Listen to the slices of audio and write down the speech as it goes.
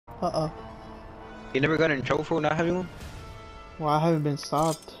Uh-oh. You never got in trouble for not having one? Well, I haven't been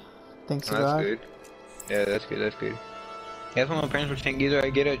stopped. Thanks to Oh, that's God. good. Yeah, that's good, that's good. That's what my parents were saying. Either I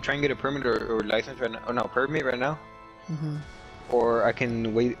try and get a permit or license right now. Oh no, permit right now. Or I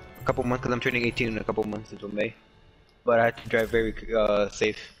can wait a couple months because I'm turning 18 in a couple months until May. But I have to drive very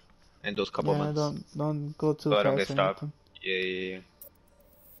safe in those couple months. Don't go too So I don't get fast or stopped. anything. Yeah.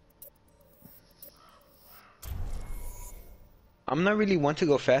 I'm not really one to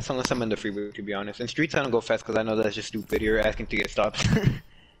go fast unless I'm in the freeway, to be honest. In streets, I don't go fast because I know that's just stupid. You're asking to get stopped.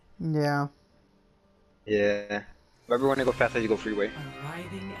 Yeah. Yeah. If ever want to go fast, I just go freeway.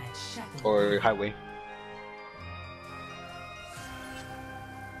 Or highway.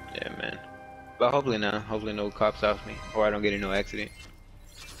 Yeah, man. But hopefully not. Hopefully no cops stop me. Or I don't get in no accident.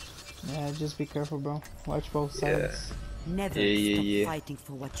 Yeah, just be careful, bro. Watch both sides. Never stop fighting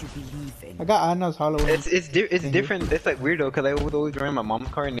for what you believe in. I got Anna's Halloween. It's different. It's like weird though, cause I would always run my mom's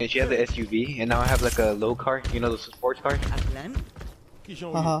car and then she has an SUV, and now I have like a low car, you know, the sports car.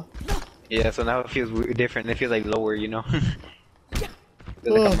 Yeah, so now it feels different. It feels like lower, you know. Feels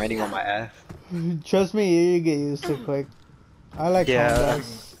like I'm riding on my ass. Trust me, you get used to it quick. I like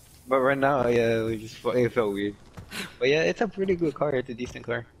Hondas. But right now, yeah, it felt weird. But yeah, it's a pretty good car. It's a decent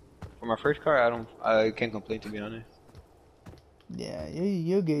car. For my first car, I can't complain, to be honest. Yeah,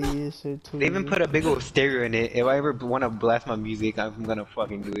 you get used to it too. They even put a big old stereo in it. If I ever want to blast my music, I'm gonna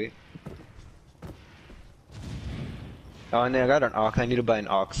fucking do it. Oh, and then I got an aux. I need to buy an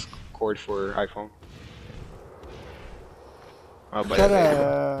aux cord for iPhone. I'll buy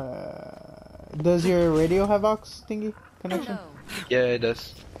that. Does your radio have aux thingy connection? Hello. Yeah, it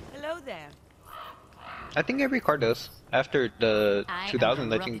does. Hello there. I think every car does. After the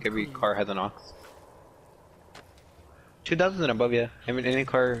 2000s, I think every car has an aux. 2000 and above, yeah. I mean, any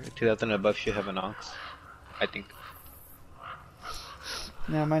car 2000 and above should have an aux. I think.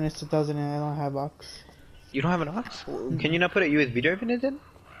 Yeah, mine is 2000 and I don't have aux. You don't have an aux? Can you not put a USB drive in it then?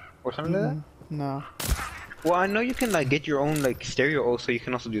 Or something like that? No. Well, I know you can like get your own like stereo also. You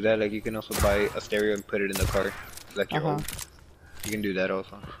can also do that. Like you can also buy a stereo and put it in the car. Like your own. You can do that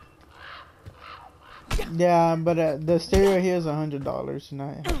also. Yeah, but the stereo here is $100 and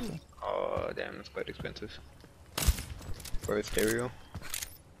I have to. Oh, damn, that's quite expensive. For a stereo.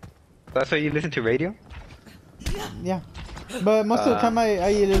 That's why you listen to radio? Yeah. But most of the time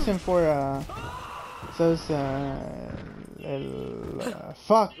I listen for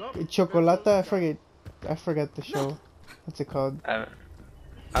fuck, Chocolata, I forget the show. What's it called? I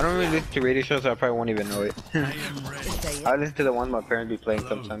don't really listen to radio shows, so I probably won't even know it. I listen to the one my parents be playing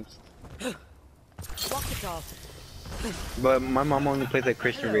sometimes. But my mom only plays like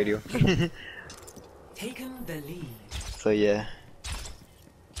Christian radio. Taken the lead. So yeah.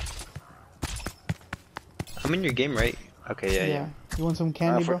 I'm in your game, right? Okay, yeah. You want some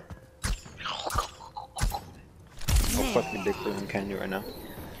candy, bro? I'll fuck me dick for some candy right now.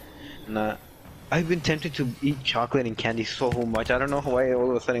 Nah. I've been tempted to eat chocolate and candy so much. I don't know why all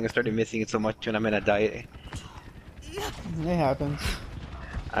of a sudden I started missing it so much when I'm in a diet. It happens.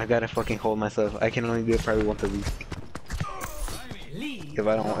 I gotta fucking hold myself. I can only do it probably once a week. If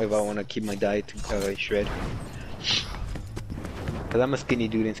I want to keep my diet to shred. Cause I'm a skinny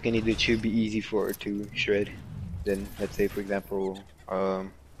dude, and skinny dude should be easy to shred. Then let's say, for example,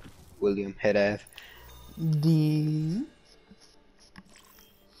 William head ass.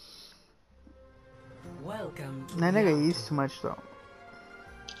 Welcome. That nigga eats too much though.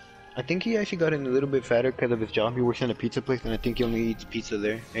 I think he actually got in a little bit fatter because of his job. He works in a pizza place, and I think he only eats pizza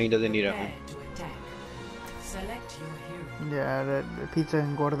there, and he doesn't eat at home. Select your hero. Yeah, the pizza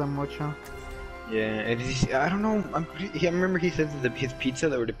engorda mucho. Yeah, and I don't know. I remember he said that his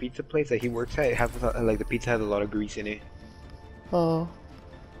pizza, or the pizza place that he works at, like the pizza has a lot of grease in it. Oh.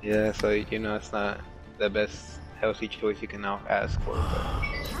 Yeah, so you know it's not the best healthy choice you can now ask for.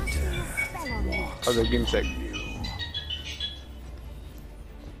 Okay, give me a sec.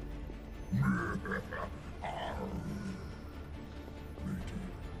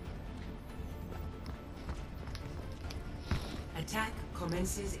 Attack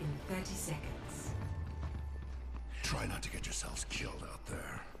commences in 30 seconds. Try not to get yourselves killed out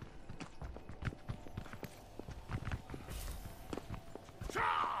there.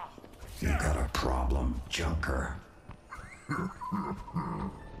 You got a problem, Junker.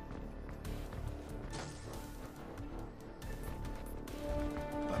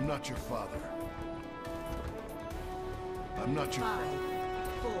 I'm not your father. I'm not your father.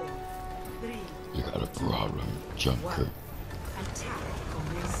 5, 4, 3. You got a problem, Junker. Attack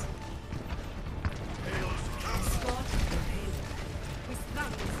commence. Escort the payload. His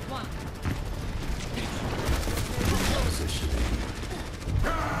rank is 1. Positioning.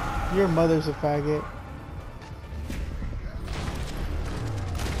 Your mother's a faggot.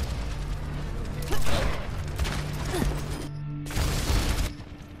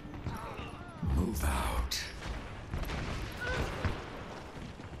 Move out.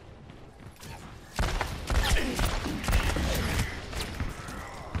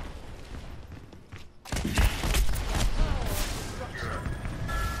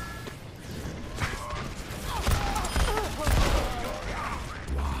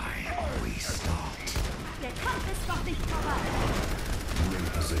 Why are we stopped? Der Kampf ist noch nicht vorbei.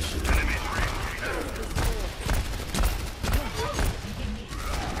 Reposition.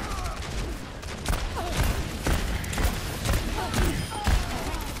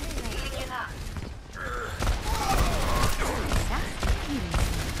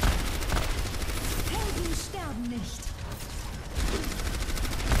 Helden sterben nicht.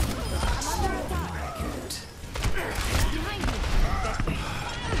 Behind you.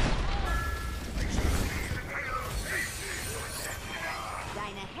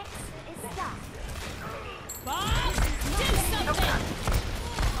 Deine Hexe ist da. Was? Do something!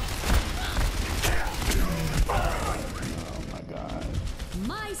 Oh my god.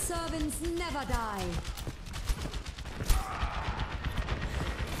 My servants never die.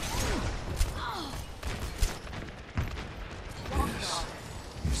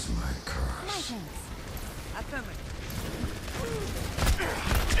 Is my My curse. chance.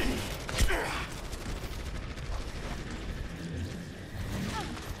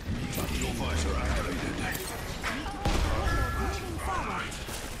 Visor activated. Moving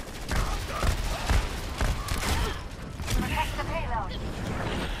forward.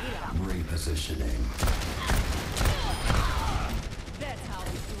 Repositioning. That's how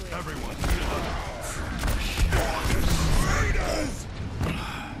we do it. Everyone.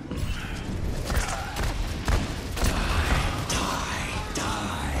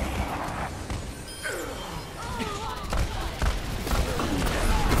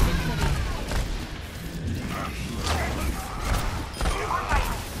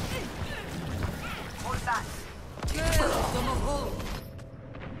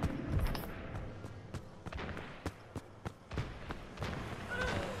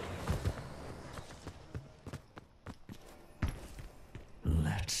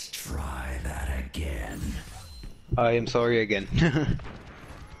 Let's try that again. I am sorry again.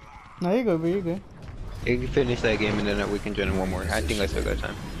 No, you're good, bro. You're good. You can finish that game and then we can join in one more. I think I still got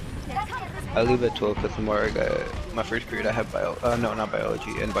time. I'll leave at 12 because tomorrow I got my first period. I have no, not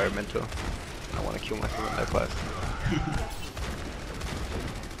biology, environmental. I want to kill myself in that class.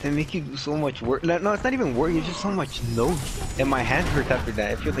 They make you do so much work. No, it's not even work. It's just so much notes. And my hand hurts after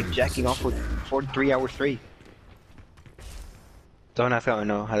that. It feels like jacking off for 3 hours straight. Don't ask how I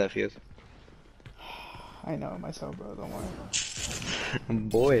know how that feels. I know it myself, bro. Don't worry.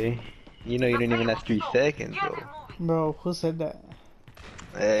 Boy, you know you didn't even last 3 seconds, bro. Bro, who said that?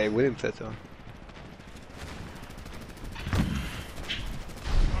 Hey, William said so.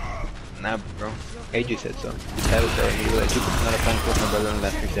 Nah, bro. AJ said so. Tyler said he was like, you could not have found my brother in the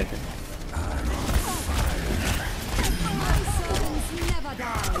last 3 seconds. Never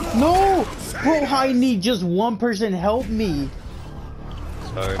die. No! Bro, I need just one person help me.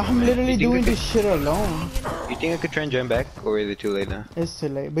 Sorry, I'm man. literally You think doing I could- this shit alone. You think I could try and join back, or is it too late now? It's too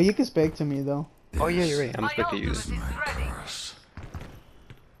late. But you can speak to me, though. Oh yeah, you're right. I'm expecting you. Is my curse.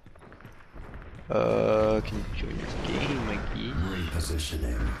 Can you join this game, Mikey?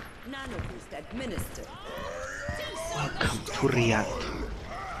 Repositioning. Nanoboost administered. Welcome to Riyadh.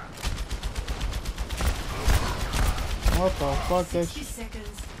 What the fuck? 60 That's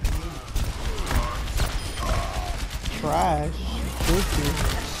seconds. trash. Guilty.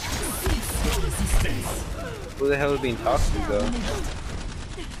 Who the hell is being talked to, though?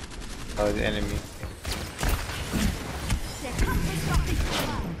 Oh, the enemy.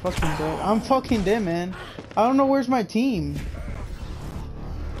 I'm fucking dead. I'm fucking dead, man. I don't know where's my team.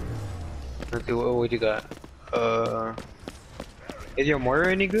 Okay, what you got? Is your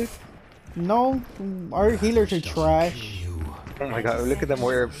Moira any good? No, our healers are trash. Oh my god, look at the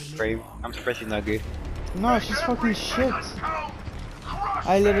Moira frame. I'm surprised she's not good. No, she's fucking shit.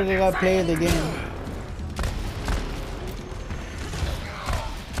 I literally got player of the game.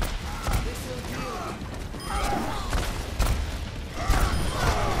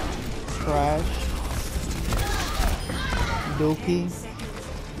 Trash. Dookie.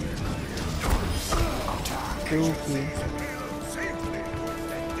 Dookie.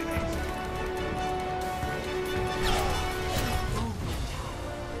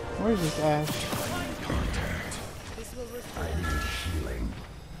 Where's this Ash?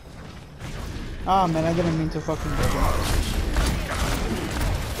 Ah man, I didn't mean to fucking do that.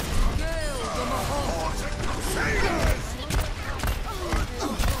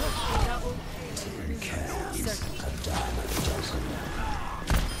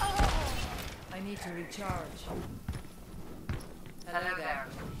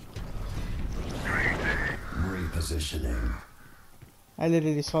 Positioning. I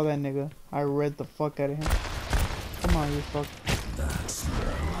literally saw that nigga. I read the fuck out of him. Come on, you fuck. That's more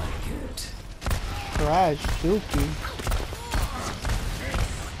like it. Trash, Dookie.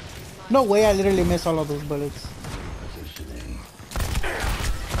 No way, I literally missed all of those bullets. Positioning.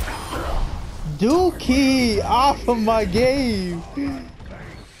 Dookie! Off of my game! Back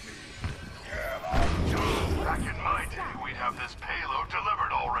in my day, we'd have this payload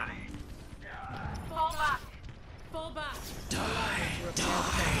delivered already. Fall back. Fall back.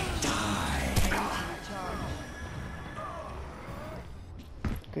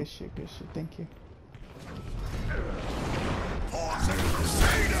 Good shit, thank you.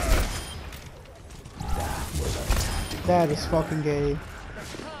 That is fucking gay.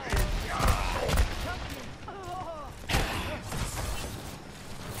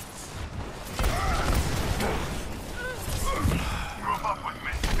 Group up with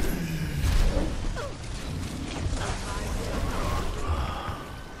me.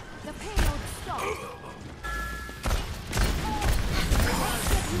 The payload stopped.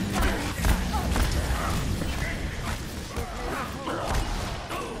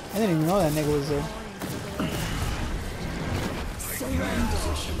 I didn't even know that nigga was there.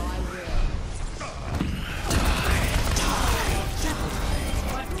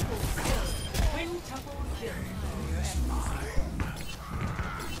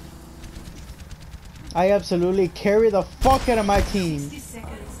 I absolutely carry the fuck out of my team.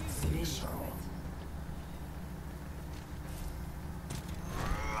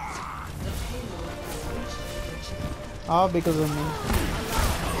 All because of me.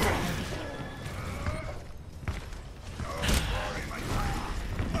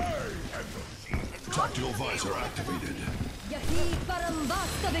 Tactical visor activated. Yahi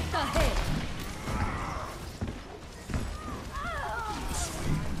Barambasta Victahe.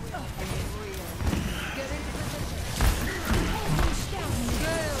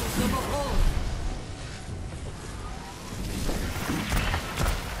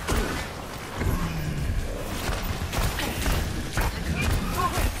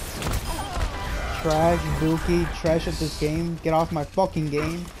 Trash, Dookie, trash at this game. Get off my fucking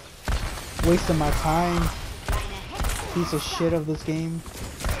game. Wasting my time. Piece of shit of this game.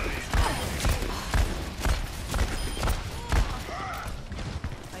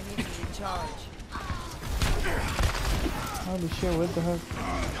 I need to recharge. Holy shit, what the heck?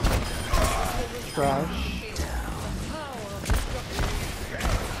 Trash.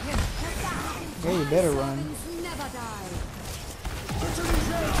 Yeah, you better run. Never die.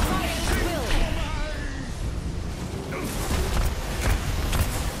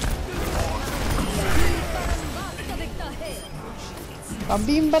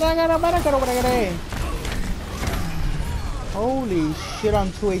 Holy shit,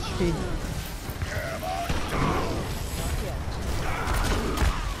 I'm 2 HP.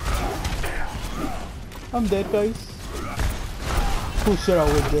 I'm dead, guys. Who said I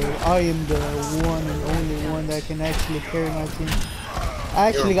was dead? I am the one and only one that can actually carry my team. I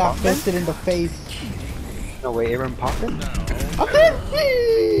actually got fisted in the face. No way, Aaron popping?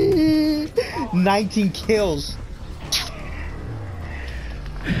 19 kills.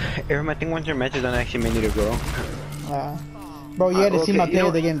 Aaron, I think once your matches done, actually may need to go. Bro, you had to see okay, my you play know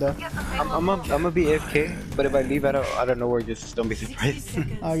of the game though. I'm gonna be AFK, but if I leave out of nowhere, just don't be surprised.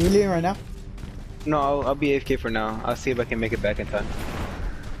 You're leaving right now? No, I'll be AFK for now. I'll see if I can make it back in time.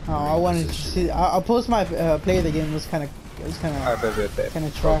 Oh, I wanted to see. I'll post my play of the game. It was kind of Alright, bet. kind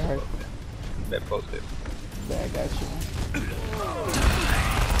of try hard. Bet, post it. Yeah, I got you.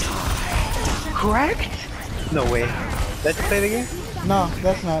 Correct? No way. Let's play the game? No,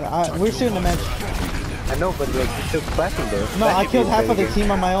 that's not. We're still in the match. I know, but like, you're still clapping though. No, That I should killed be half of the game.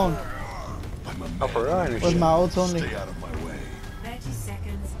 team on my own. Oh, for real? With my ults only. Stay out of my way. 30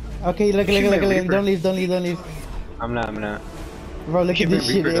 seconds. Okay, look, Reaper. don't leave. I'm not. Bro, look at Shoot this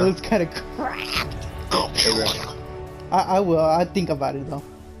me, shit. Reaper, It though. looks kind of I will. I think about it though.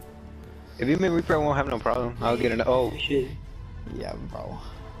 If you make Reaper, I won't have no problem. I'll get it. Oh, shit. Yeah, bro.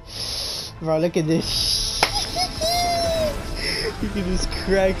 Bro, look at this. Look at this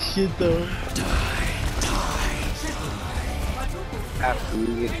crack shit though.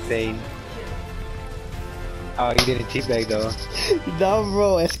 Absolutely insane. Oh, you didn't teabag though. No,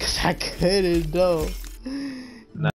 bro, it's cause I couldn't though.